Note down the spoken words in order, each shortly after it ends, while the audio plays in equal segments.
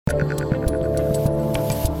I'm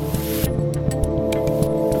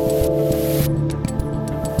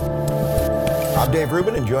Dave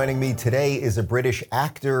Rubin, and joining me today is a British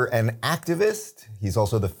actor and activist. He's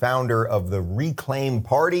also the founder of the Reclaim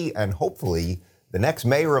Party and hopefully the next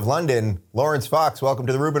mayor of London, Laurence Fox. Welcome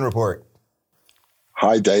to the Rubin Report.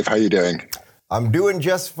 Hi, Dave. How are you doing? I'm doing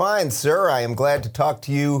just fine, sir. I am glad to talk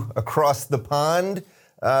to you across the pond.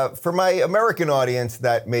 For my American audience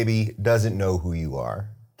that maybe doesn't know who you are,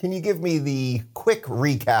 can you give me the quick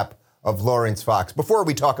recap of Laurence Fox before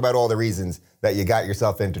we talk about all the reasons that you got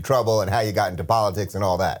yourself into trouble and how you got into politics and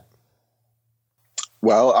all that?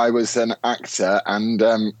 Well, I was an actor, and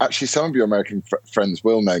actually some of your American friends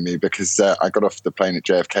will know me because I got off the plane at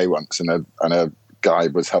JFK once, and a guy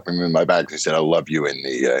was helping me with my bags. He said, "I love you in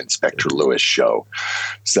the Inspector Lewis show."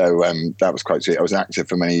 So that was quite sweet. I was an actor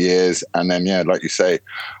for many years, and then, yeah, like you say,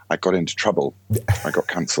 I got into trouble. I got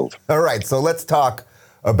cancelled. All right, so let's talk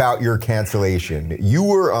about your cancellation. You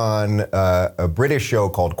were on a British show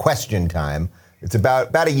called Question Time. It's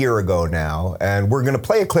about a year ago now, and we're going to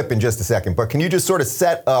play a clip in just a second, but can you just sort of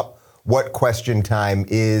set up what Question Time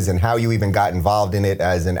is and how you even got involved in it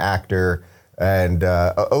as an actor and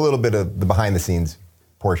a little bit of the behind-the-scenes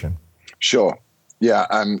portion? Sure. Yeah,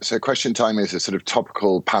 so Question Time is a sort of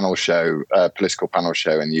topical panel show, political panel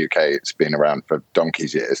show in the UK. It's been around for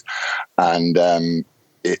donkey's years, and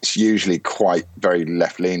it's usually quite very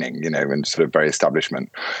left-leaning, and sort of very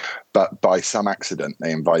establishment. But by some accident,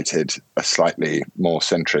 they invited a slightly more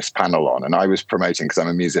centrist panel on. And I was promoting, because I'm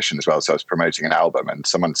a musician as well, so I was promoting an album. And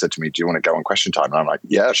someone said to me, "Do you want to go on Question Time?" And I'm like,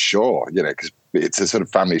 "Yeah, sure." Because it's a sort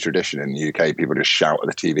of family tradition in the UK. People just shout at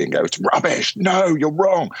the TV and go, "It's rubbish. No, you're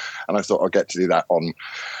wrong." And I thought I'll get to do that on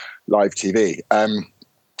live TV.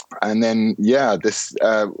 And then, this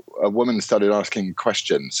a woman started asking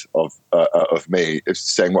questions of me,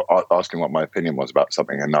 asking what my opinion was about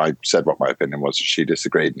something, and I said what my opinion was. She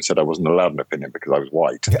disagreed and said I wasn't allowed an opinion because I was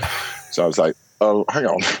white. Yeah. So I was like, "Oh, hang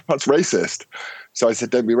on, that's racist." So I said,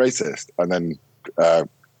 "Don't be racist," and then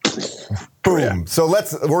boom. Yeah. So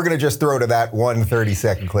we're going to just throw to that 1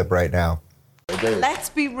 30-second clip right now. Let's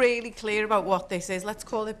be really clear about what this is. Let's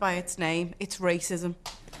call it by its name. It's racism.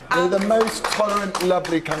 We're the most tolerant,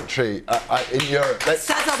 lovely country in Europe. Let's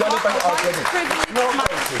celebrate our goodness.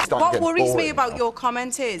 What worries me about your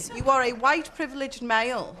comment is you are a white privileged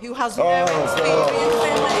male who has no experience in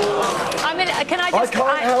this. I mean, I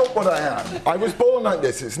can't help what I am. I was born like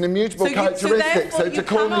this. It's an immutable characteristic. So to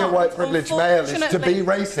call me a white privileged male is to be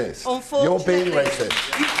racist. You're being racist.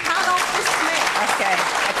 You cannot dismiss.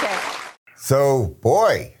 Okay. So,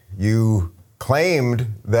 boy, you claimed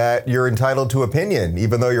that you're entitled to opinion,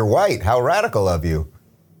 even though you're white. How radical of you.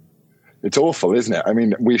 It's awful, isn't it? I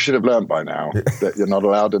mean, we should have learned by now that you're not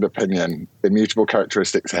allowed an opinion, immutable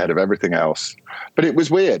characteristics ahead of everything else. But it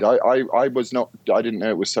was weird. I didn't know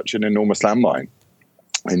it was such an enormous landmine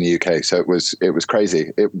in the UK. So it was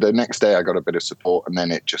crazy. The next day I got a bit of support, and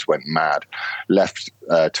then it just went mad.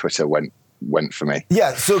 Twitter went for me.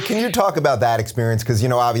 Yeah, so can you talk about that experience? Because,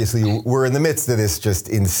 obviously we're in the midst of this just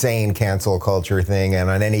insane cancel culture thing, and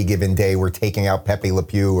on any given day we're taking out Pepe Le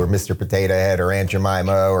Pew or Mr. Potato Head or Aunt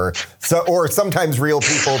Jemima or sometimes real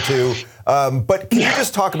people too. But can you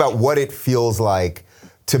just talk about what it feels like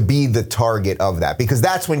to be the target of that? Because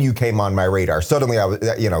that's when you came on my radar. Suddenly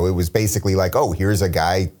it was basically like, oh, here's a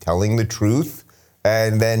guy telling the truth,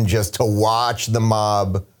 and then just to watch the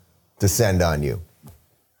mob descend on you.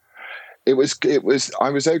 I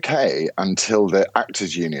was okay until the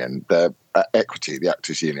Actors Union, the Equity, the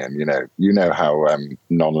Actors Union, you know how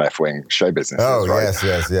non-left wing show business is, right?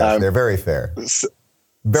 Yes. They're very fair.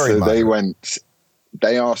 Very so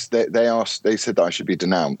they said that I should be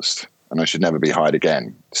denounced and I should never be hired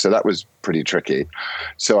again. So that was pretty tricky.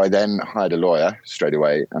 So I then hired a lawyer straight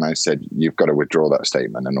away, and I said, "You've got to withdraw that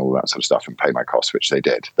statement and all that sort of stuff and pay my costs," which they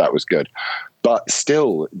did. That was good. But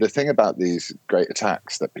still, the thing about these great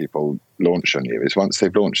attacks that people launch on you is once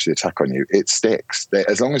they've launched the attack on you, it sticks.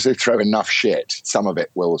 As long as they throw enough shit, some of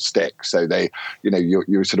it will stick. So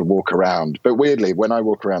you sort of walk around. But weirdly, when I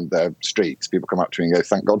walk around the streets, people come up to me and go,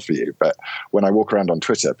 "Thank God for you." But when I walk around on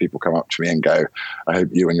Twitter, people come up to me and go, "I hope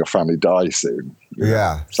you and your family die soon."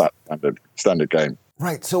 Yeah. It's that standard game.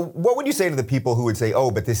 Right. So what would you say to the people who would say,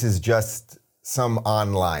 "Oh, but this is just some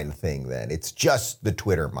online thing then? It's just the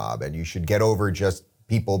Twitter mob, and you should get over just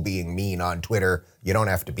people being mean on Twitter. You don't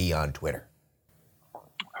have to be on Twitter"?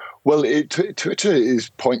 Well, Twitter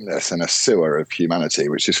is pointless and a sewer of humanity,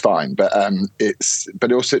 which is fine. But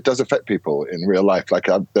but also it does affect people in real life. Like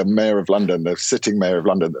the mayor of London, the sitting mayor of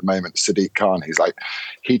London at the moment, Sadiq Khan,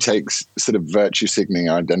 he takes sort of virtue signaling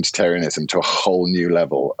identitarianism to a whole new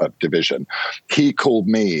level of division. He called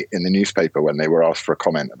me in the newspaper when they were asked for a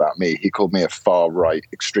comment about me. He called me a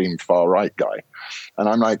extreme far right guy. And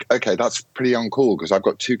I'm like, okay, that's pretty uncool because I've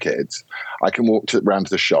got 2 kids. I can walk around to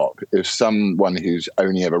the shop. If someone who's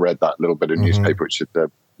only ever read that little bit of newspaper, which is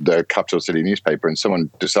the capital city newspaper, and someone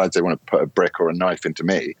decides they want to put a brick or a knife into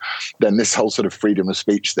me, then this whole sort of freedom of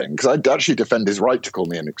speech thing, because I'd actually defend his right to call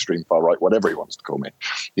me an extreme far right, whatever he wants to call me.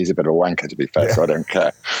 He's a bit of a wanker, to be fair, so I don't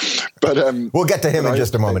care. But we'll get to him in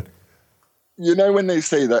just a moment. You know, when they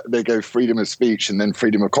say that they go freedom of speech and then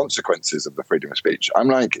freedom of consequences of the freedom of speech, I'm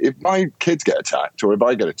like, if my kids get attacked or if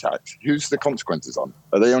I get attacked, who's the consequences on?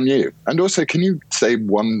 Are they on you? And also, can you say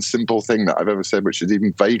one simple thing that I've ever said which is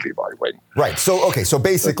even vaguely right-wing? Right. So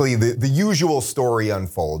basically the usual story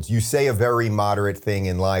unfolds. You say a very moderate thing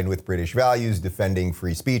in line with British values, defending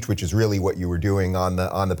free speech, which is really what you were doing on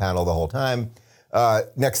the panel the whole time.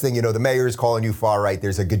 Next thing you know, the mayor's calling you far right.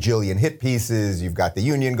 There's a gajillion hit pieces. You've got the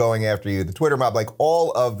union going after you, the Twitter mob, like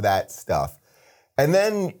all of that stuff. And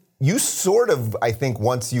then you sort of, I think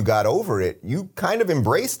once you got over it, you kind of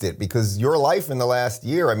embraced it because your life in the last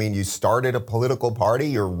year, I mean, you started a political party,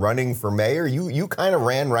 you're running for mayor, you kind of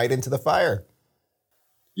ran right into the fire.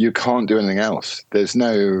 You can't do anything else. There's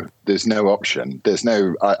no option.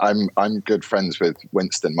 I'm good friends with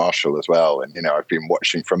Winston Marshall as well. And, I've been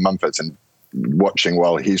watching from Mumford's and watching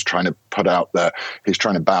while he's trying to he's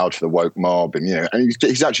trying to bow to the woke mob, and and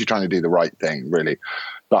he's actually trying to do the right thing, really.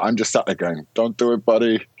 But I'm just sat there going, "Don't do it,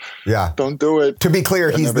 buddy. Yeah, don't do it." To be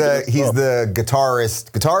clear, he's the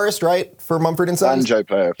guitarist, right, for Mumford and Sons.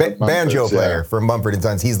 Banjo player for Mumford and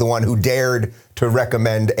Sons. He's the one who dared to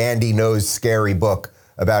recommend Andy Ngo's scary book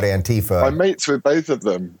about Antifa. I'm mates with both of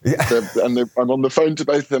them. Yeah. I'm on the phone to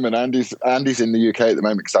both of them, and Andy's in the UK at the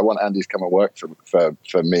moment because I want Andy to come and work for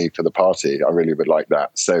me for the party. I really would like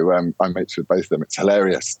that. So I'm mates with both of them. It's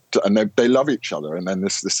hilarious. And they love each other. And then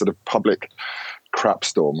this sort of public crap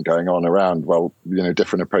storm going on around,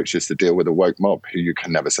 different approaches to deal with a woke mob who you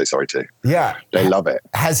can never say sorry to. Yeah. They love it.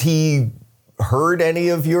 Has he heard any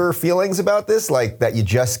of your feelings about this, like that you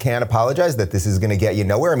just can't apologize, that this is going to get you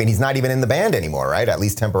nowhere? I mean, he's not even in the band anymore, right? At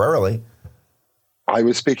least temporarily.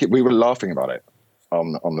 We were laughing about it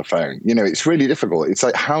on the phone. It's really difficult. It's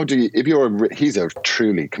like, he's a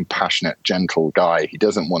truly compassionate, gentle guy. He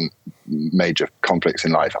doesn't want major conflicts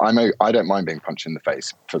in life. I don't mind being punched in the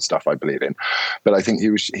face for stuff I believe in, but I think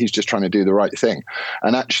he's just trying to do the right thing.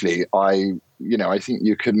 And actually, I think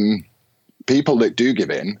people that do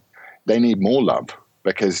give in, they need more love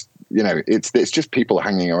because, it's just people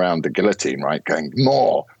hanging around the guillotine, right? Going,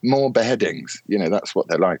 more beheadings. That's what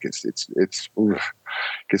they're like. It's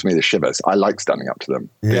gives me the shivers. I like standing up to them.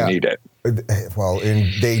 Yeah. They need it. Well,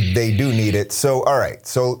 they do need it. So, all right.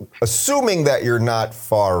 So assuming that you're not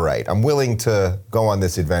far right, I'm willing to go on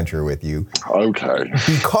this adventure with you. Okay.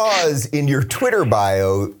 Because in your Twitter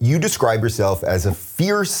bio, you describe yourself as a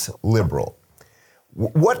fierce liberal.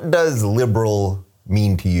 What does liberal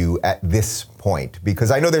mean to you at this point?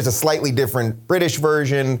 Because I know there's a slightly different British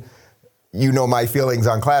version. You know my feelings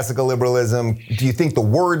on classical liberalism. Do you think the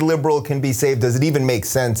word liberal can be saved? Does it even make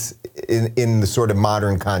sense in the sort of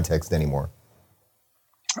modern context anymore?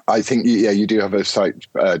 I think, you do have a slight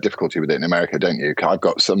difficulty with it in America, don't you? I've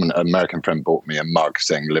got an American friend bought me a mug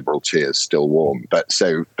saying liberal tears still warm. But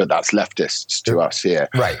that's leftists to us here.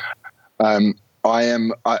 Right.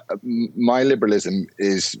 My liberalism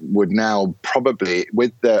would now probably,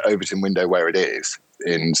 with the Overton window where it is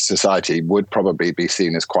in society, would probably be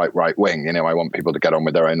seen as quite right wing. I want people to get on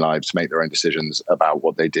with their own lives, make their own decisions about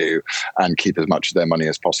what they do, and keep as much of their money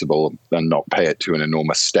as possible and not pay it to an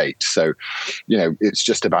enormous state. So, it's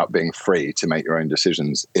just about being free to make your own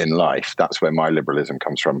decisions in life. That's where my liberalism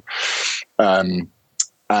comes from.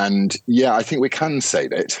 And I think we can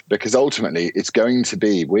save it because ultimately it's going to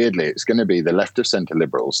be the left of centre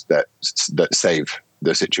liberals that save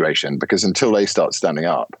the situation, because until they start standing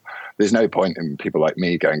up, there's no point in people like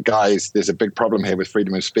me going, guys, there's a big problem here with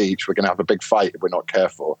freedom of speech. We're going to have a big fight if we're not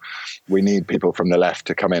careful. We need people from the left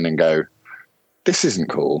to come in and go, this isn't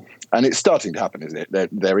cool. And it's starting to happen, isn't it?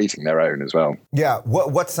 They're eating their own as well. Yeah.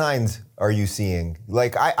 What signs are you seeing?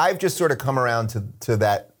 Like, I've just sort of come around to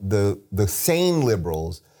that the sane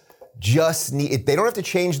liberals they don't have to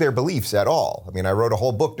change their beliefs at all. I mean, I wrote a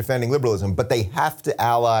whole book defending liberalism, but they have to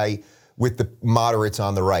ally with the moderates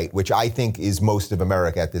on the right, which I think is most of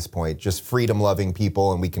America at this point, just freedom-loving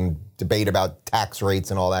people, and we can debate about tax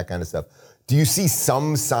rates and all that kind of stuff. Do you see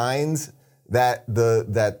some signs that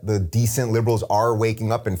the decent liberals are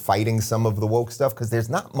waking up and fighting some of the woke stuff? Because there's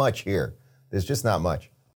not much here. There's just not much.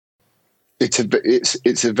 It's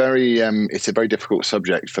a very difficult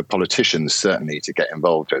subject for politicians, certainly, to get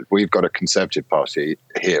involved in. We've got a Conservative Party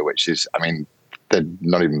here, which is, I mean, they're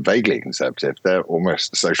not even vaguely conservative. They're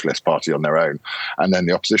almost a socialist party on their own. And then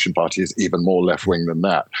the opposition party is even more left-wing than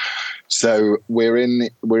that. So we're in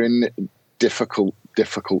difficult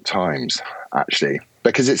times, actually,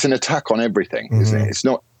 because it's an attack on everything, isn't it? It's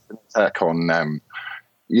not an attack on,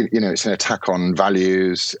 it's an attack on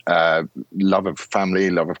values, love of family,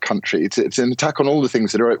 love of country. It's an attack on all the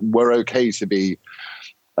things that were okay to be,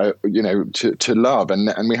 to love.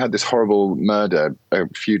 And we had this horrible murder a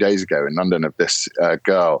few days ago in London of this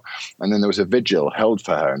girl. And then there was a vigil held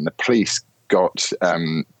for her, and the police got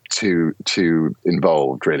too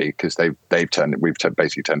involved, really, because we've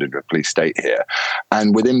basically turned into a police state here.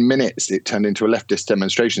 And within minutes, it turned into a leftist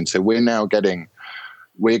demonstration. So we're getting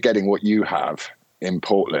what you have in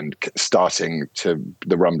Portland, starting to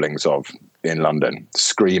the rumblings of in London,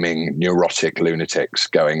 screaming neurotic lunatics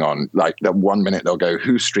going on. Like that 1 minute they'll go,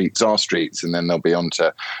 whose streets are streets? And then they'll be on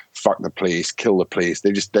to fuck the police, kill the police.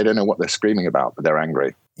 They don't know what they're screaming about, but they're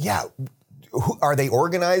angry. Yeah. Are they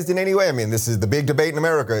organized in any way? I mean, this is the big debate in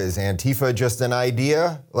America. Is Antifa just an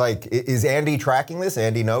idea? Like, is Andy tracking this?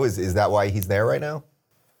 Andy, is that why he's there right now?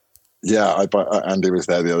 Yeah, Andy was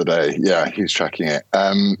there the other day. Yeah, he's tracking it.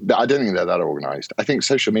 I don't think they're that organized. I think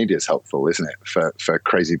social media is helpful, isn't it, for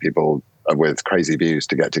crazy people with crazy views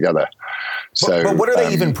to get together. So, but what are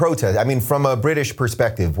they even protesting? I mean, from a British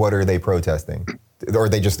perspective, what are they protesting? Or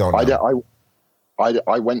they just don't know?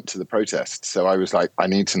 I went to the protest, so I was like, I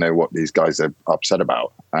need to know what these guys are upset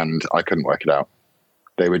about, and I couldn't work it out.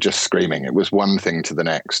 They were just screaming. It was one thing to the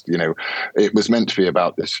next. It was meant to be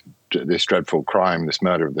about this dreadful crime, this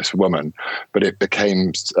murder of this woman, but it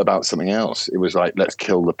became about something else. It was like, let's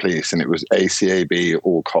kill the police, and it was ACAB,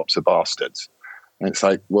 all cops are bastards. And it's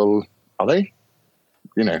like, well, are they?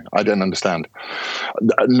 I don't understand.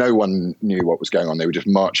 No one knew what was going on. They were just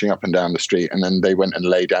marching up and down the street, and then they went and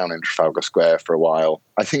lay down in Trafalgar Square for a while.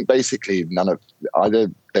 I think basically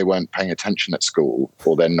either they weren't paying attention at school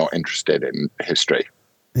or they're not interested in history.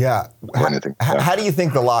 Yeah. How do you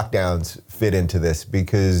think the lockdowns fit into this?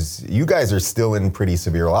 Because you guys are still in pretty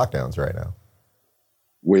severe lockdowns right now.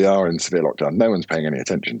 We are in severe lockdown. No one's paying any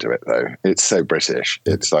attention to it, though. It's so British.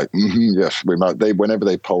 It's like, yes, we might. Whenever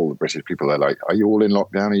they poll the British people, they're like, "Are you all in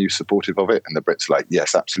lockdown? Are you supportive of it?" And the Brits are like,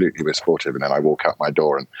 "Yes, absolutely, we're supportive." And then I walk out my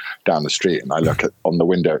door and down the street, and I look on the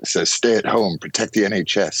window. It says, "Stay at home, protect the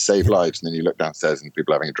NHS, save lives." And then you look downstairs, and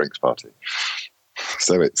people are having a drinks party.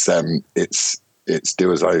 So it's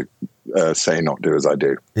do as I say, not do as I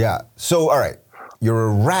do. Yeah. So all right. You're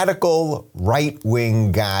a radical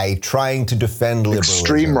right-wing guy trying to defend liberalism.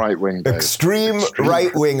 Extreme right-wing. Extreme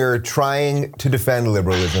right-winger trying to defend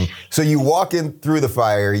liberalism. So you walk in through the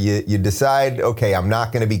fire, you decide, okay, I'm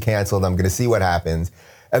not going to be canceled, I'm going to see what happens.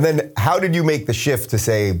 And then how did you make the shift to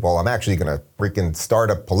say, well, I'm actually going to freaking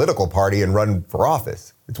start a political party and run for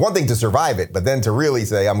office? It's one thing to survive it, but then to really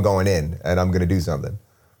say, I'm going in and I'm going to do something.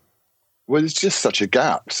 Well, it's just such a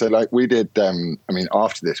gap. So like we did,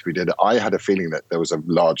 after this, I had a feeling that there was a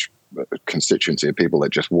large constituency of people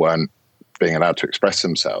that just weren't being allowed to express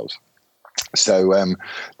themselves. So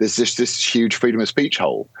there's just this huge freedom of speech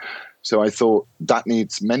hole. So I thought that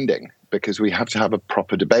needs mending because we have to have a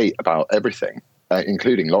proper debate about everything,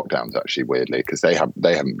 including lockdowns, actually, weirdly, because they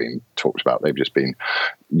haven't been talked about. They've just been,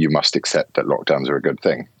 you must accept that lockdowns are a good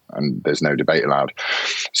thing. And there's no debate allowed.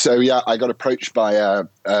 So, yeah, I got approached by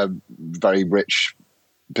a very rich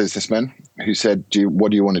businessman who said,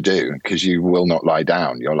 what do you want to do? Because you will not lie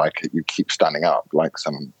down. You're like, you keep standing up like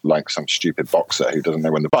some stupid boxer who doesn't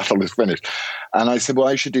know when the battle is finished. And I said, well,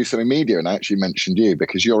 I should do something media. And I actually mentioned you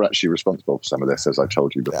because you're actually responsible for some of this, as I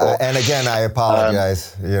told you before. And again, I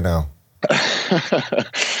apologize,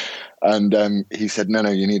 And he said, no,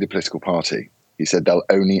 you need a political party. He said they'll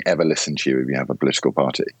only ever listen to you if you have a political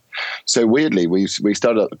party. So weirdly, we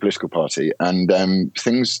started up the political party, and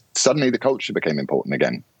suddenly the culture became important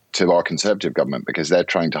again to our Conservative government because they're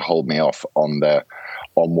trying to hold me off on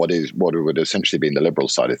what would essentially be in the Liberal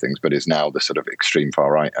side of things, but is now the sort of extreme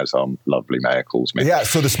far right, as our lovely mayor calls me. Yeah.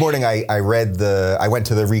 So this morning I went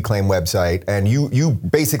to the Reclaim website, and you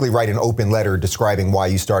basically write an open letter describing why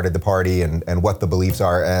you started the party and what the beliefs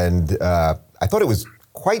are, and I thought it was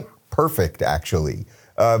quite perfect, actually.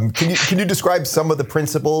 Can you describe some of the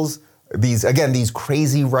principles, these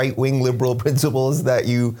crazy right-wing liberal principles that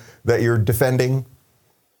you're defending?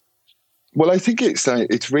 Well, I think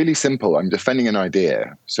it's really simple. I'm defending an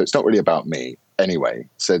idea, so it's not really about me anyway.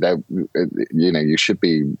 So that you should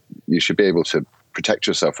be able to protect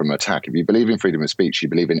yourself from attack. If you believe in freedom of speech, you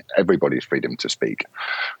believe in everybody's freedom to speak,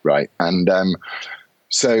 right? And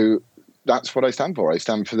so that's what I stand for. I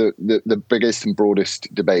stand for the biggest and broadest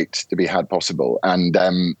debate to be had possible. And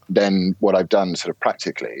then what I've done sort of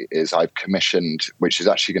practically is I've commissioned, which is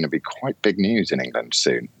actually going to be quite big news in England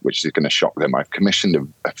soon, which is going to shock them. I've commissioned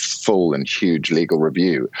a full and huge legal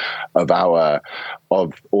review of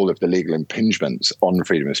all of the legal impingements on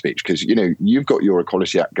freedom of speech. Because, you've got your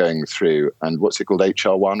Equality Act going through, and what's it called,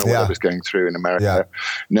 HR1 or whatever's going through in America. Yeah.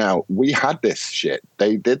 Now, we had this shit.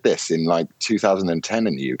 They did this in 2010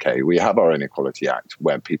 in the UK. We have our own Equality Act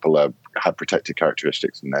where people have protected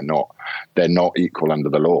characteristics and they're not equal under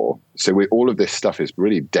the law. So all of this stuff is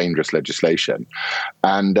really dangerous legislation.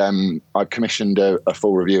 And I've commissioned a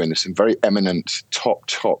full review, and there's some very eminent top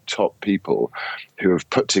people who have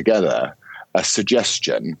put together a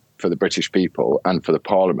suggestion for the British people and for the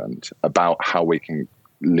Parliament about how we can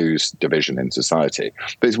lose division in society.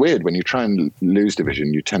 But it's weird, when you try and lose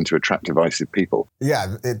division, you tend to attract divisive people.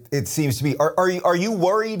 Yeah, it seems to be. Are you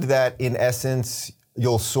worried that in essence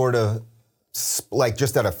you'll sort of,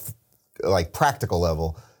 just at a practical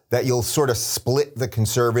level, that you'll sort of split the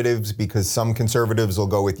conservatives because some conservatives will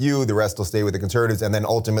go with you, the rest will stay with the conservatives, and then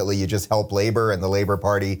ultimately you just help Labour, and the Labour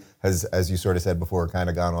Party has, as you sort of said before, kind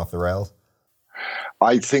of gone off the rails?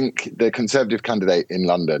 I think the Conservative candidate in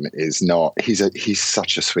London is not, he's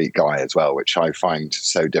such a sweet guy as well, which I find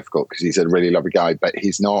so difficult because he's a really lovely guy, but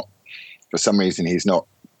he's not, for some reason, he's not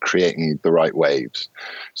creating the right waves.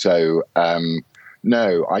 So,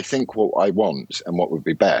 no, I think what I want and what would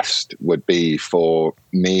be best would be for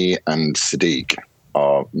me and Sadiq,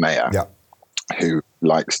 our mayor, who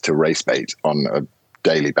likes to race bait on a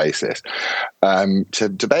daily basis, to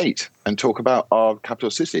debate and talk about our capital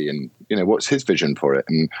city and what's his vision for it.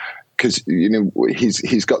 And because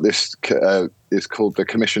he's got this it's called the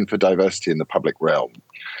Commission for Diversity in the Public Realm.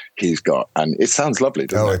 He's got, and it sounds lovely,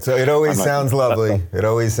 doesn't it? It always sounds lovely. It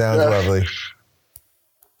always sounds lovely.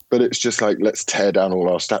 But it's just like, let's tear down all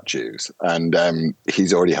our statues. And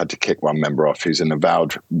he's already had to kick one member off who's an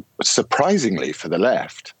avowed, surprisingly for the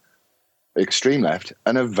left, extreme left,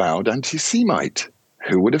 an avowed anti-Semite.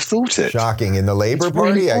 Who would have thought it? Shocking. In the Labour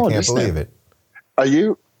Party? Really odd, I can't believe it. Are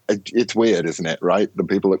you? It's weird, isn't it? Right? The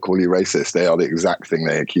people that call you racist, they are the exact thing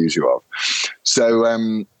they accuse you of. So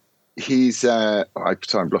he's.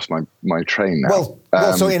 I've lost my train now.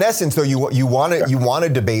 Well, so in essence, though, you want to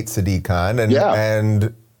debate Sadiq Khan,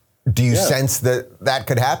 and do you sense that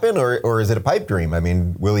could happen, or is it a pipe dream? I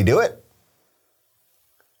mean, will he do it?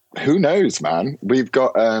 Who knows, man? We've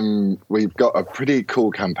got a pretty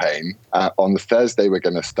cool campaign. On the Thursday, we're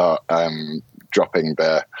going to start dropping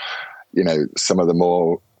some of the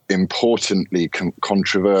more importantly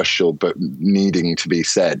controversial but needing to be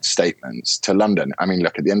said statements to London. I mean,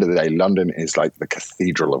 look, at the end of the day, London is like the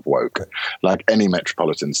cathedral of woke, like any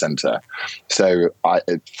metropolitan centre. So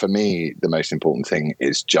for me, the most important thing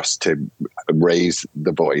is just to raise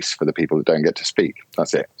the voice for the people that don't get to speak.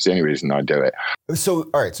 That's it. It's the only reason I do it. So,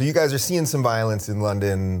 all right. So you guys are seeing some violence in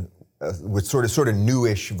London, with sort of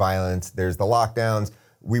newish violence. There's the lockdowns.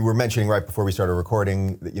 We were mentioning right before we started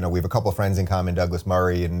recording that, we have a couple of friends in common, Douglas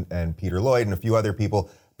Murray and Peter Lloyd and a few other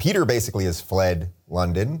people. Peter basically has fled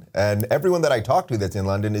London, and everyone that I talk to that's in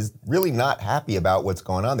London is really not happy about what's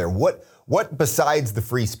going on there. What besides the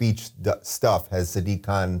free speech stuff has Sadiq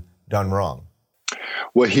Khan done wrong?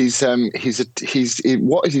 Well,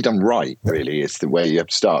 what has he done right, really, is the way you have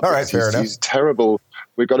to start. All right, fair enough. He's terrible.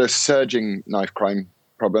 We've got a surging knife crime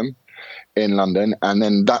problem in London, and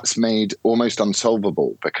then that's made almost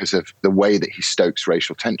unsolvable because of the way that he stokes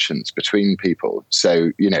racial tensions between people.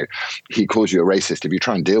 So, he calls you a racist. If you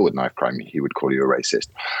try and deal with knife crime, he would call you a racist.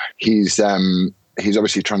 He's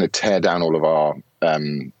obviously trying to tear down all of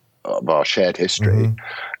our shared history.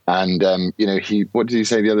 Mm-hmm. And, what did he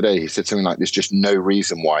say the other day? He said something like, there's just no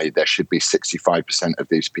reason why there should be 65% of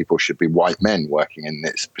these people should be white men working in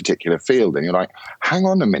this particular field. And you're like, hang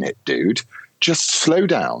on a minute, dude. Just slow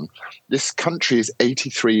down. This country is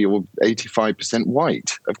 83 or 85%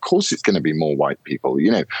 white. Of course it's going to be more white people.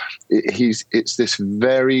 It's this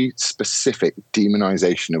very specific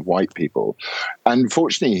demonization of white people. And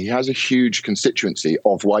fortunately, he has a huge constituency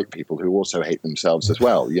of white people who also hate themselves as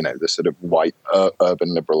well, the sort of white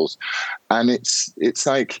urban liberals. And it's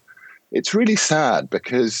really sad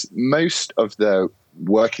because most of the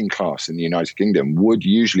working class in the United Kingdom would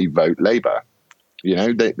usually vote Labour.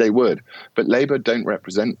 They would. But Labour don't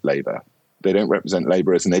represent Labour. They don't represent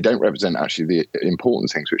labourers, and they don't represent actually the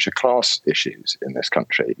important things, which are class issues in this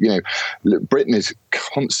country. Britain is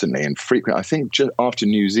constantly and frequently, I think just after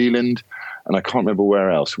New Zealand, and I can't remember where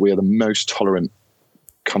else, we are the most tolerant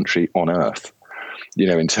country on earth,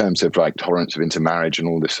 in terms of like tolerance of intermarriage and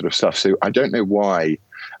all this sort of stuff. So I don't know why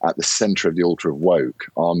at the centre of the altar of woke,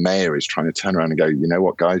 our mayor is trying to turn around and go, you know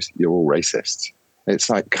what, guys, you're all racists. It's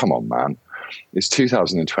like, come on, man. It's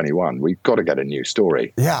 2021. We've got to get a new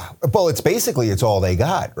story. Yeah. Well, it's all they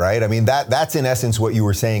got, right? I mean, that's in essence what you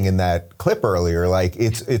were saying in that clip earlier. Like,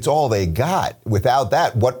 it's all they got. Without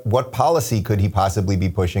that, what policy could he possibly be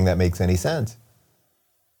pushing that makes any sense?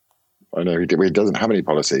 I know he doesn't have any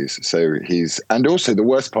policies. So and also the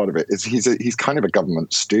worst part of it is he's kind of a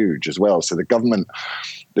government stooge as well. So the government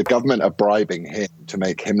are bribing him to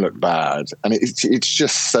make him look bad, and it's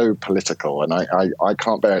just so political, and I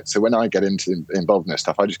can't bear it. So when I get involved in this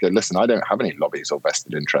stuff, I just go, listen, I don't have any lobbies or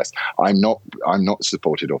vested interests. I'm not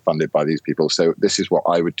supported or funded by these people. So this is what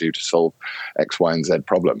I would do to solve X, Y, and Z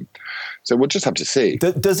problem. So we'll just have to see.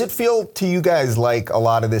 Does it feel to you guys like a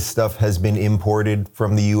lot of this stuff has been imported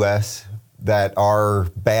from the U.S., that are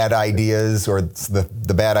bad ideas, or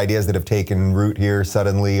the bad ideas that have taken root here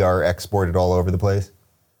suddenly are exported all over the place?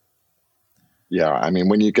 Yeah, I mean,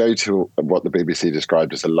 when you go to what the BBC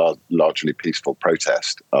described as a largely peaceful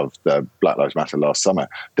protest of the Black Lives Matter last summer,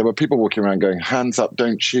 there were people walking around going, hands up,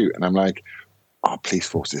 don't shoot. And I'm like, our police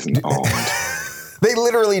force isn't armed. They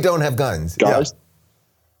literally don't have guns. Guys.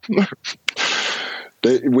 Yeah.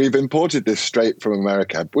 We've imported this straight from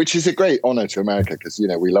America, which is a great honor to America because,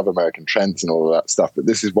 we love American trends and all of that stuff. But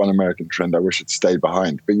this is one American trend I wish had stayed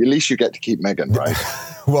behind. But at least you get to keep Meghan, right?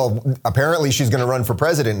 Well, apparently she's going to run for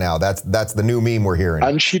president now. That's the new meme we're hearing.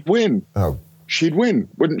 And she'd win. Oh, she'd win,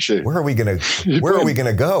 wouldn't she? Where are we going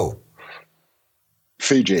to go?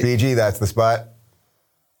 Fiji. Fiji, that's the spot.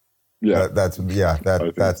 Yeah, that's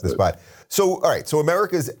the spot. So, all right. So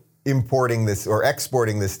America's importing this or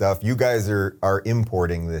exporting this stuff. You guys are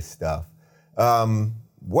importing this stuff.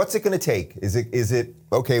 What's it going to take? Is it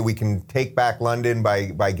okay? We can take back London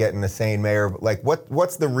by getting a sane mayor. Like,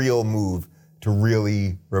 what's the real move to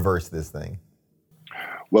really reverse this thing?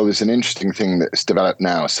 Well, there's an interesting thing that's developed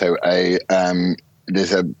now. So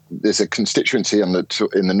there's a constituency in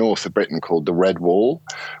the north of Britain called the Red Wall,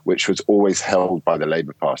 which was always held by the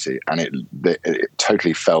Labour Party, and it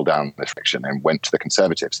totally fell down this direction and went to the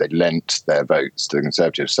Conservatives. They lent their votes to the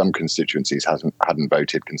Conservatives. Some constituencies hadn't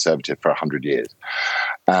voted Conservative for 100 years,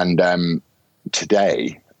 and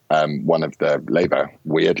today. One of the Labour,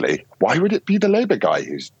 weirdly, why would it be the Labour guy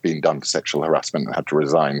who's been done for sexual harassment and had to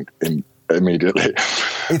resign immediately?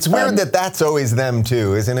 It's weird that's always them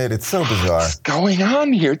too, isn't it? It's so bizarre. What's going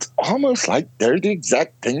on here? It's almost like they're the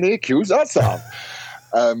exact thing they accuse us of.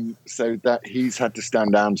 So that he's had to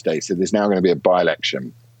stand down today. So there's now going to be a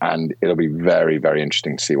by-election, and it'll be very, very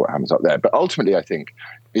interesting to see what happens up there. But ultimately, I think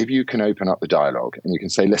if you can open up the dialogue and you can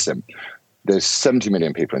say, listen, there's 70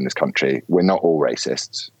 million people in this country. We're not all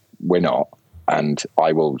racists. We're not. And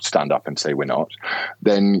I will stand up and say we're not.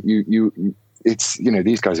 Then it's,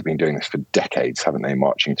 these guys have been doing this for decades, haven't they?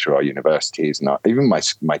 Marching through our universities and even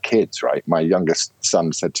my kids, right? My youngest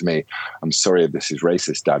son said to me, I'm sorry if this is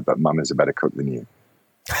racist, Dad, but Mum is a better cook than you.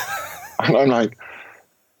 And I'm like,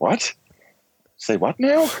 what? Say what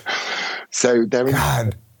now? So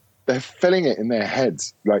they're filling it in their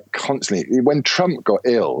heads like constantly. When Trump got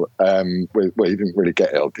ill, he didn't really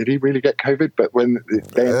get ill. Did he really get COVID? But when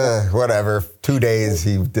whatever, 2 days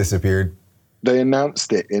he disappeared. They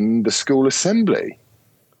announced it in the school assembly,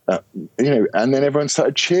 and then everyone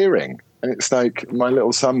started cheering. And it's like my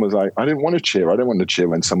little son was like, I didn't want to cheer. I don't want to cheer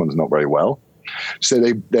when someone's not very well. So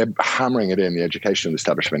they're hammering it in. The educational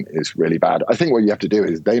establishment is really bad. I think what you have to do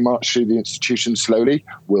is they march through the institutions slowly.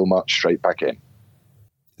 We'll march straight back in.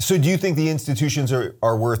 So do you think the institutions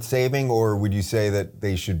are worth saving, or would you say that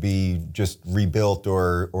they should be just rebuilt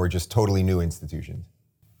or just totally new institutions?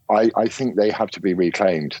 I think they have to be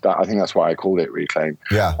reclaimed. I think that's why I called it Reclaim.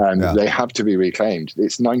 Yeah. They have to be reclaimed.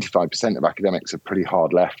 It's 95% of academics are pretty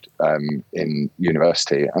hard left in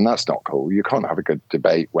university, and that's not cool. You can't have a good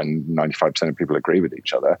debate when 95% of people agree with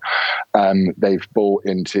each other. They've bought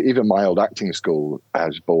into, even my old acting school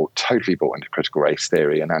has totally bought into critical race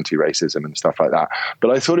theory and anti-racism and stuff like that.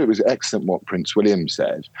 But I thought it was excellent what Prince William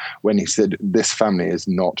said when he said, this family is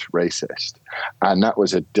not racist. And that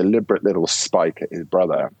was a deliberate little spike at his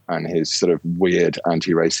brother and his sort of weird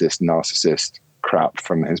anti-racist narcissist crap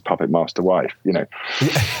from his puppet master wife,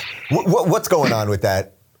 What's going on with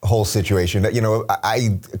that? whole situation. You know,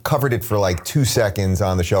 I covered it for like 2 seconds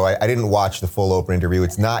on the show. I didn't watch the full Oprah interview.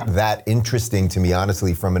 It's not that interesting to me,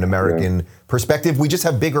 honestly, from an American perspective. We just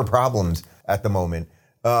have bigger problems at the moment.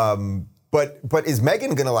 But is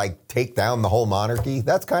Meghan going to like take down the whole monarchy?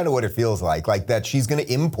 That's kind of what it feels like that she's going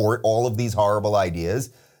to import all of these horrible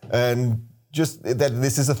ideas and just that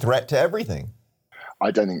this is a threat to everything. I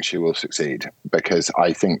don't think she will succeed because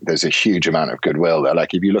I think there's a huge amount of goodwill there.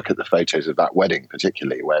 Like if you look at the photos of that wedding,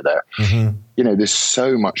 particularly where they're, you know, there's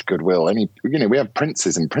so much goodwill. We have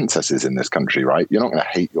princes and princesses in this country, right? You're not going to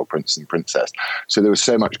hate your prince and princess. So there was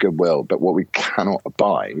so much goodwill, but what we cannot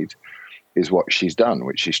abide is what she's done,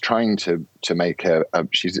 which she's trying to make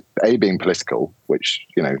she's being political, which,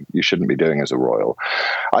 you know, you shouldn't be doing as a royal.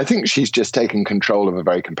 I think she's just taken control of a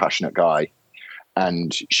very compassionate guy.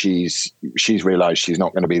 And she's realized she's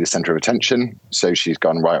not going to be the center of attention. So she's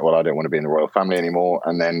gone, right, well, I don't want to be in the royal family anymore.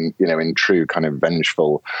 And then, you know, in true kind of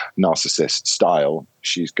vengeful narcissist style,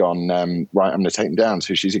 she's gone, right, I'm going to take them down.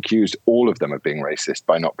 So she's accused all of them of being racist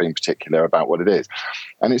by not being particular about what it is.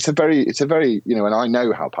 And it's a very, you know, and I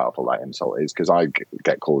know how powerful that insult is because I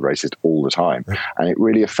get called racist all the time. And it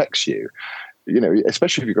really affects you, you know,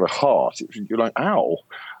 especially if you've got a heart. You're like, ow.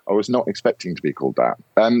 I was not expecting to be called that.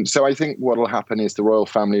 So I think what will happen is the royal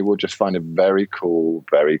family will just find a very cool,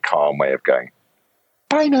 very calm way of going,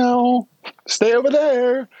 bye now, stay over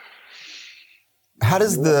there. How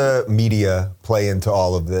does the media play into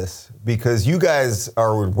all of this? Because you guys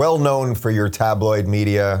are well known for your tabloid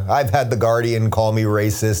media. I've had The Guardian call me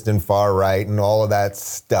racist and far right and all of that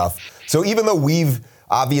stuff. So even though we've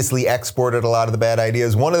obviously exported a lot of the bad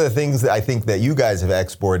ideas, one of the things that I think that you guys have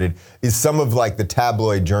exported is some of like the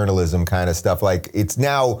tabloid journalism kind of stuff. Like it's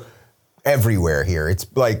now everywhere here. It's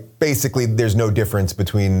like basically there's no difference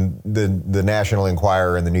between the National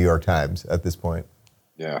Enquirer and the New York Times at this point.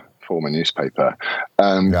 Yeah, former newspaper.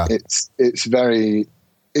 It's very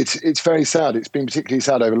sad. It's been particularly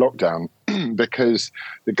sad over lockdown because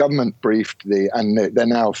the government briefed and they're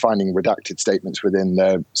now finding redacted statements within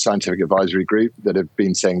the scientific advisory group that have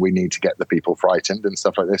been saying we need to get the people frightened and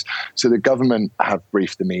stuff like this. So the government have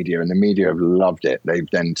briefed the media and the media have loved it. They've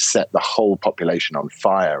then set the whole population on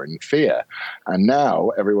fire in fear. And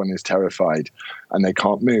now everyone is terrified and they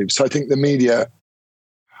can't move. So I think the media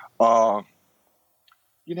are,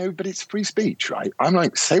 you know, but it's free speech, right? I'm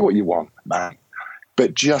like, say what you want, man.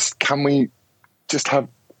 But can we just have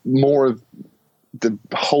more of the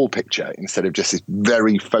whole picture instead of just this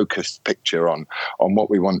very focused picture on what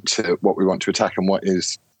we want to attack and what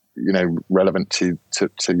is, you know, relevant to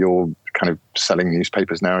your kind of selling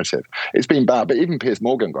newspapers narrative. It's been bad, but even Piers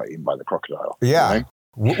Morgan got eaten by the crocodile. Yeah.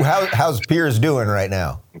 You know? How's Piers doing right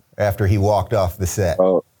now after he walked off the set?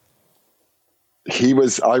 I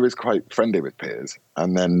was quite friendly with Piers,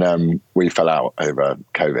 and then we fell out over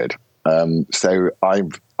COVID. So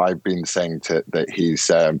I've been saying that he's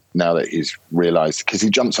now that he's realised, because he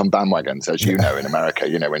jumps on bandwagons, as you know, in America.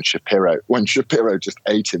 You know, when Shapiro just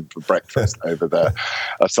ate him for breakfast over the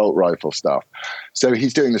assault rifle stuff. So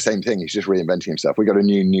he's doing the same thing. He's just reinventing himself. We got a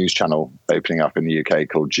new news channel opening up in the UK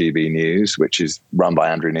called GB News, which is run by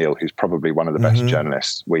Andrew Neil, who's probably one of the best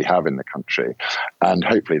journalists we have in the country, and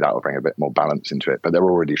hopefully that will bring a bit more balance into it. But they're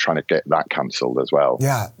already trying to get that cancelled as well.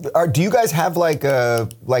 Yeah. Do you guys have like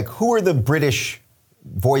who are the British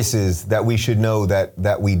voices that we should know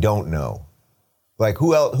that we don't know? Like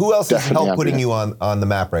who else has helped putting you on the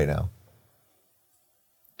map right now?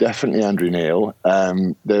 Definitely Andrew Neil.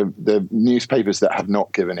 The newspapers that have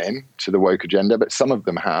not given in to the woke agenda, but some of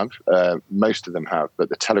them have. Most of them have, but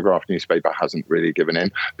the Telegraph newspaper hasn't really given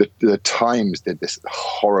in. The Times did this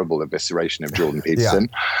horrible evisceration of Jordan Peterson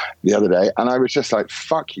the other day, and I was just like,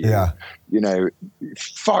 fuck you. Yeah. You know,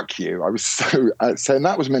 fuck you. I was so and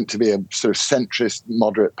that was meant to be a sort of centrist,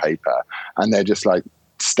 moderate paper, and they're just like,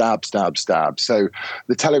 stab, stab, stab. So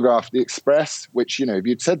the Telegraph, the Express, which, you know, if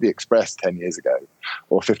you'd said the Express 10 years ago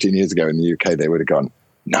or 15 years ago in the UK, they would have gone,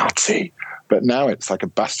 Nazi. But now it's like a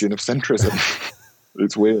bastion of centrism.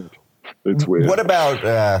 It's weird. It's weird. What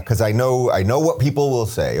about, because I know what people will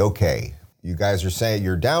say. Okay, you guys are saying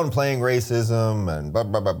you're downplaying racism and blah,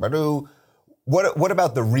 blah, blah, blah, blah. What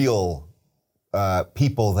about the real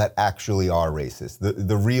people that actually are racist,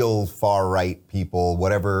 the real far right people,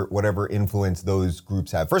 whatever influence those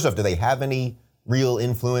groups have? First off, do they have any real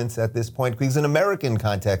influence at this point? Because in American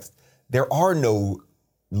context, there are no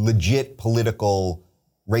legit political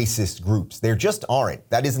racist groups. There just aren't.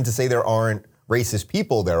 That isn't to say there aren't racist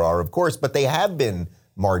people. There are, of course, but they have been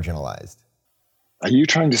marginalized. Are you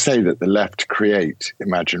trying to say that the left create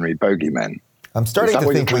imaginary bogeymen? I'm starting to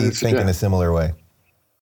think we think in a similar way.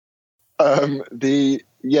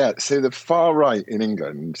 Yeah, so the far right in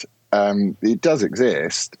England, it does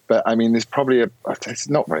exist, but I mean, there's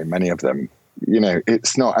not very many of them.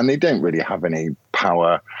 It's not, and they don't really have any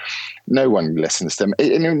power. No one listens to them.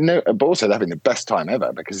 But also they're having the best time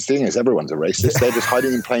ever because the thing is, everyone's a racist. They're just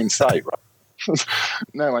hiding in plain sight, right?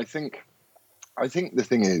 No, I think the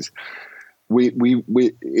thing is, we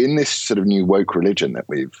in this sort of new woke religion that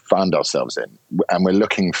we've found ourselves in, and we're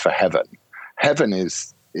looking for heaven. Heaven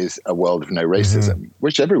is a world of no racism,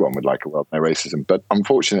 which everyone would like, a world of no racism. But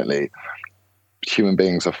unfortunately, human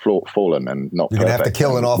beings are fallen and not perfect. You're going to have to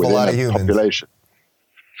kill an awful lot of humans. Population.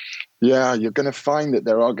 Yeah, you're going to find that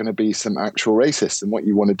there are going to be some actual racists, and what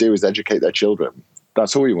you want to do is educate their children.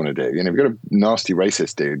 That's all you want to do. If you've got a nasty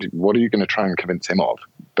racist dude, what are you going to try and convince him of?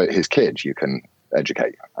 But his kids, you can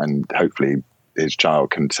educate, and hopefully his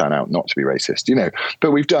child can turn out not to be racist.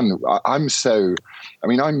 But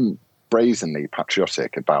I'm brazenly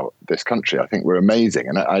patriotic about this country. I think we're amazing.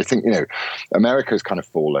 And I think, America's kind of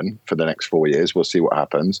fallen for the next 4 years. We'll see what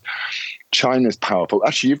happens. China's powerful.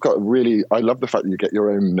 Actually, I love the fact that you get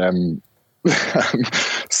your own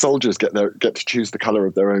soldiers get to choose the color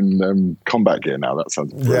of their own combat gear now. That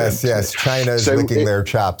sounds brilliant. Yes. China's licking their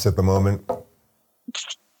chops at the moment.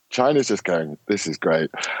 China's just going, this is great.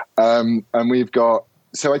 And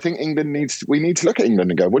so I think we need to look at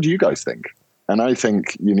England and go, what do you guys think? And I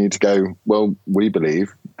think you need to go, well, we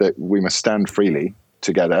believe that we must stand freely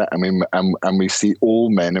together, and we see all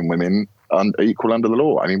men and women equal under the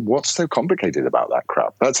law. I mean, what's so complicated about that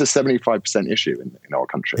crap? That's a 75% issue in our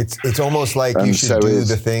country. It's almost like you should do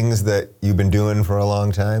the things that you've been doing for a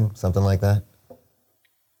long time, something like that.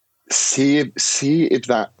 See if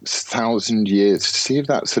that 1,000 years, see if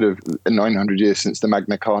that sort of 900 years since the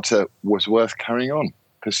Magna Carta was worth carrying on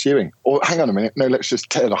pursuing. Or hang on a minute, no, let's just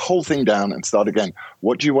tear the whole thing down and start again.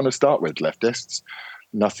 What do you want to start with, leftists?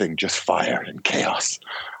 Nothing, just fire and chaos.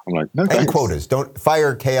 I'm like, no thanks. And quotas. Don't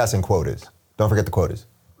fire, chaos, and quotas. Don't forget the quotas.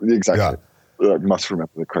 Exactly. Yeah. I must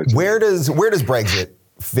remember the quotas. Where does Brexit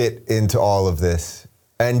fit into all of this?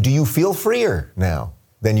 And do you feel freer now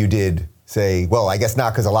than you did, say, well, I guess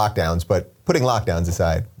not because of lockdowns, but putting lockdowns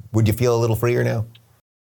aside, would you feel a little freer now?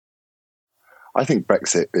 I think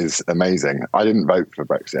Brexit is amazing. I didn't vote for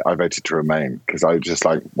Brexit. I voted to remain because I was just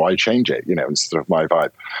like, why change it? It's sort of my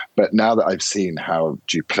vibe. But now that I've seen how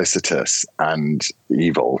duplicitous and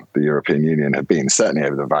evil the European Union have been, certainly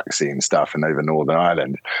over the vaccine stuff and over Northern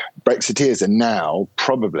Ireland, Brexiteers are now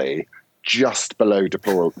probably just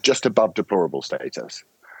above deplorable status.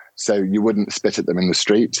 So you wouldn't spit at them in the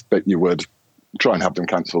street, but you would try and have them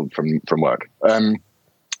cancelled from work.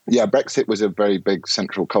 Brexit was a very big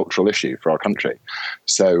central cultural issue for our country.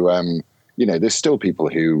 So, there's still people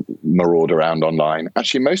who maraud around online.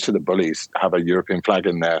 Actually, most of the bullies have a European flag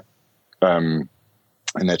in their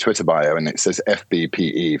Twitter bio, and it says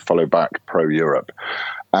FBPE, follow back pro-Europe.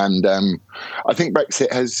 And I think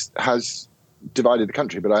Brexit has divided the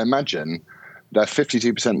country, but I imagine that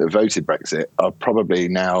 52% that voted Brexit are probably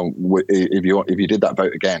now, if you did that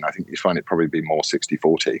vote again, I think you'd find it probably be more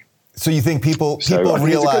 60-40. So you think people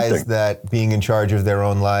realize that being in charge of their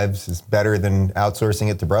own lives is better than outsourcing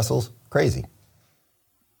it to Brussels? Crazy.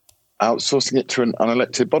 Outsourcing it to an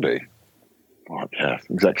unelected body? Oh, yeah,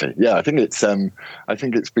 exactly. Yeah, I think it's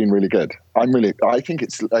been really good. I think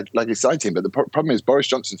it's like exciting, but the problem is Boris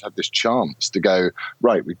Johnson's had this chance to go,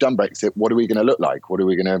 right, we've done Brexit. What are we going to look like? What are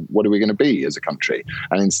we going to be as a country?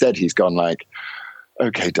 And instead he's gone like,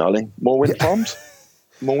 okay, darling, more wind farms,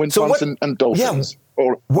 and dolphins. Yeah.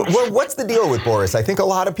 What's the deal with Boris? I think a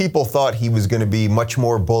lot of people thought he was going to be much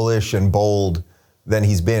more bullish and bold than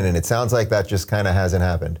he's been, and it sounds like that just kind of hasn't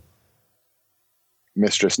happened.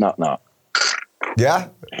 Mistress Nut. Yeah?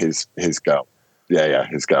 His girl. Yeah,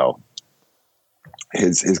 his girl.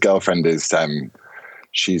 His girlfriend is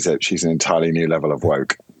she's an entirely new level of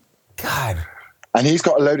woke. God. And he's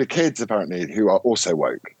got a load of kids apparently who are also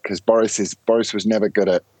woke, because Boris was never good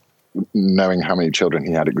at knowing how many children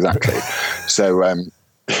he had exactly. So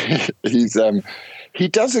he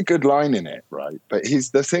does a good line in it, right? But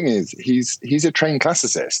the thing is, he's a trained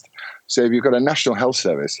classicist. So if you've got a National Health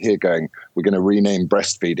Service here going, we're going to rename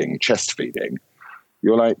breastfeeding chest feeding,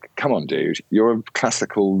 you're like, come on, dude, you're a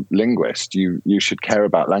classical linguist. You should care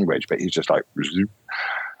about language. But he's just like,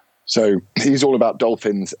 so he's all about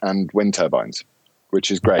dolphins and wind turbines, which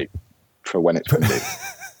is great for when it's windy.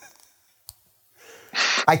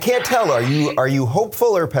 I can't tell. Are you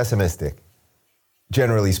hopeful or pessimistic,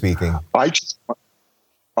 generally speaking?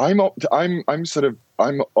 I'm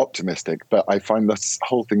optimistic, but I find this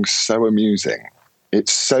whole thing so amusing.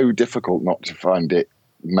 It's so difficult not to find it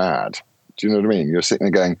mad. Do you know what I mean? You're sitting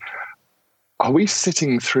there going, are we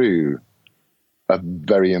sitting through a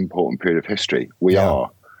very important period of history. We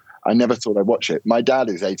are. I never thought I'd watch it. My dad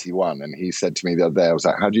is 81, and he said to me the other day, I was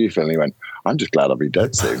like, how do you feel? And he went, I'm just glad I'll be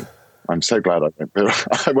dead soon. I'm so glad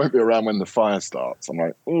I won't be around when the fire starts. I'm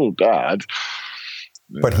like, oh, Dad.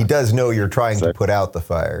 But he does know you're trying to put out the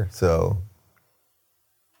fire, so.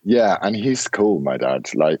 Yeah, and he's cool, my dad.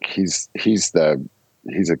 Like, he's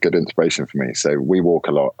a good inspiration for me. So we walk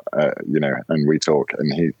a lot, and we talk,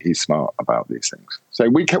 and he's smart about these things. So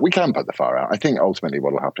we can put the fire out. I think ultimately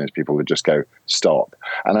what will happen is people will just go, stop.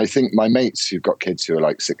 And I think my mates who've got kids who are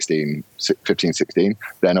like 15, 16,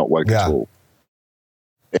 they're not woke at all.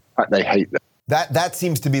 In fact, they hate them. That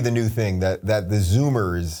seems to be the new thing, that the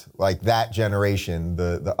Zoomers, like that generation,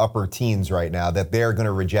 the upper teens right now, that they're going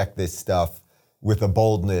to reject this stuff with a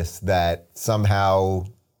boldness that somehow,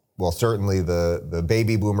 well, certainly the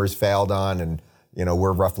baby boomers failed on, and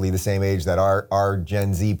we're roughly the same age that our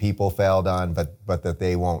Gen Z people failed on, but that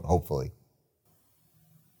they won't, hopefully.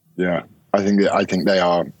 Yeah, I think they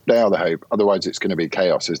are the hope. Otherwise, it's going to be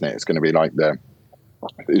chaos, isn't it? It's going to be like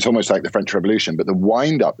it's almost like the French Revolution. But the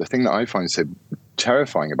wind up, the thing that I find so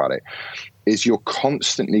terrifying about it is you're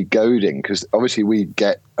constantly goading, because obviously we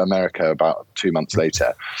get America about 2 months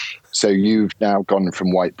later. So you've now gone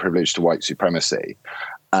from white privilege to white supremacy,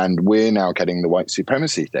 and we're now getting the white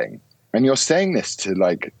supremacy thing. And you're saying this to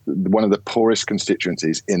like one of the poorest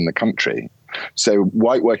constituencies in the country. So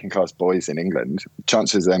white working class boys in England,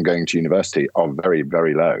 chances of them going to university are very,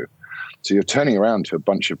 very low. So you're turning around to a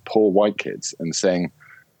bunch of poor white kids and saying,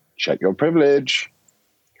 check your privilege.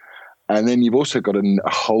 And then you've also got a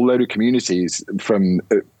whole load of communities from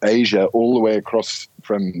Asia all the way across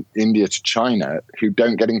from India to China who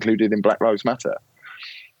don't get included in Black Lives Matter.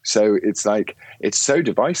 So it's like, it's so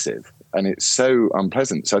divisive and it's so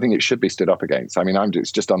unpleasant. So I think it should be stood up against. I mean,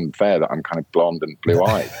 it's just unfair that I'm kind of blonde and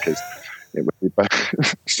blue-eyed, because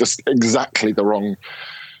it's just exactly the wrong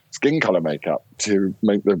skin color makeup to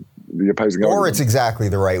make the opposing argument. Or it's exactly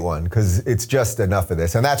the right one, because it's just enough of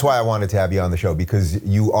this. And that's why I wanted to have you on the show, because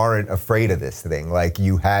you aren't afraid of this thing. Like,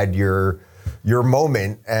 you had your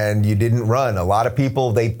moment and you didn't run. A lot of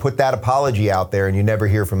people, they put that apology out there and you never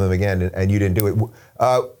hear from them again, and you didn't do it.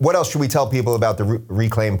 What else should we tell people about the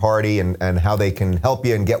Reclaim Party and how they can help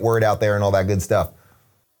you and get word out there and all that good stuff?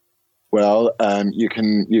 Well, you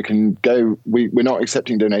can go. We're not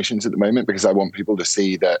accepting donations at the moment because I want people to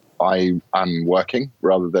see that I am working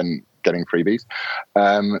rather than getting freebies.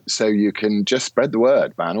 So you can just spread the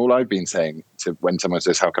word, man. All I've been saying to when someone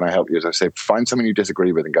says, how can I help you? Is I say, find someone you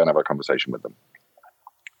disagree with and go and have a conversation with them.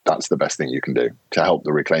 That's the best thing you can do to help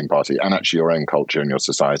the Reclaim Party and actually your own culture and your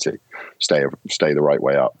society stay the right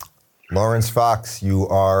way up. Laurence Fox, you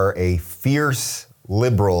are a fierce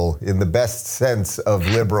liberal in the best sense of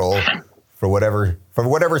liberal, for whatever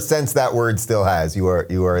sense that word still has. You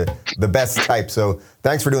are the best type. So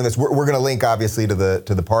thanks for doing this. We're going to link obviously to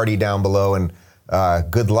the party down below, and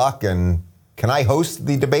good luck. And can I host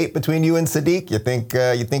the debate between you and Sadiq? You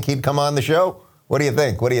think he'd come on the show? What do you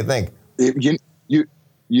think?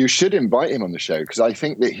 You should invite him on the show, because I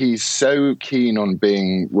think that he's so keen on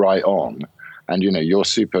being right on. And you're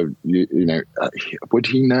super. Would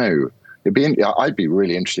he know? I'd be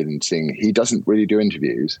really interested in seeing. He doesn't really do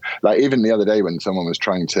interviews. Like, even the other day when someone was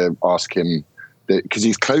trying to ask him, because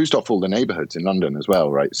he's closed off all the neighborhoods in London as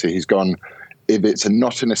well, right? So he's gone, if it's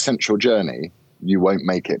not an essential journey, you won't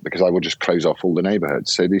make it, because I will just close off all the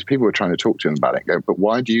neighborhoods. So these people were trying to talk to him about it, go, but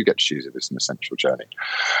why do you get to choose if it's an essential journey?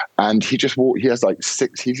 And he just he has like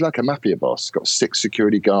 6, he's like a mafia boss, got 6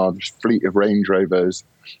 security guards, fleet of Range Rovers,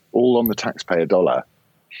 all on the taxpayer dollar.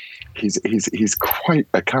 He's quite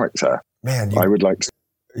a character. Man, I would like to.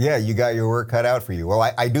 Yeah, you got your work cut out for you. Well,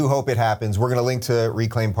 I do hope it happens. We're going to link to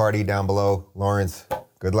Reclaim Party down below. Laurence,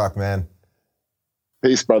 good luck, man.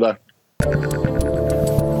 Peace, brother.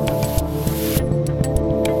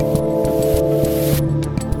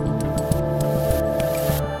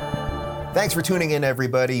 Thanks for tuning in,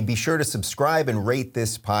 everybody. Be sure to subscribe and rate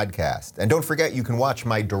this podcast. And don't forget, you can watch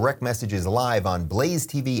my direct messages live on Blaze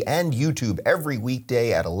TV and YouTube every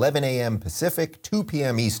weekday at 11 a.m. Pacific, 2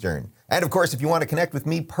 p.m. Eastern. And of course, if you want to connect with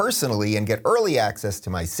me personally and get early access to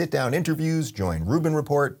my sit-down interviews, join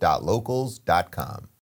RubinReport.locals.com.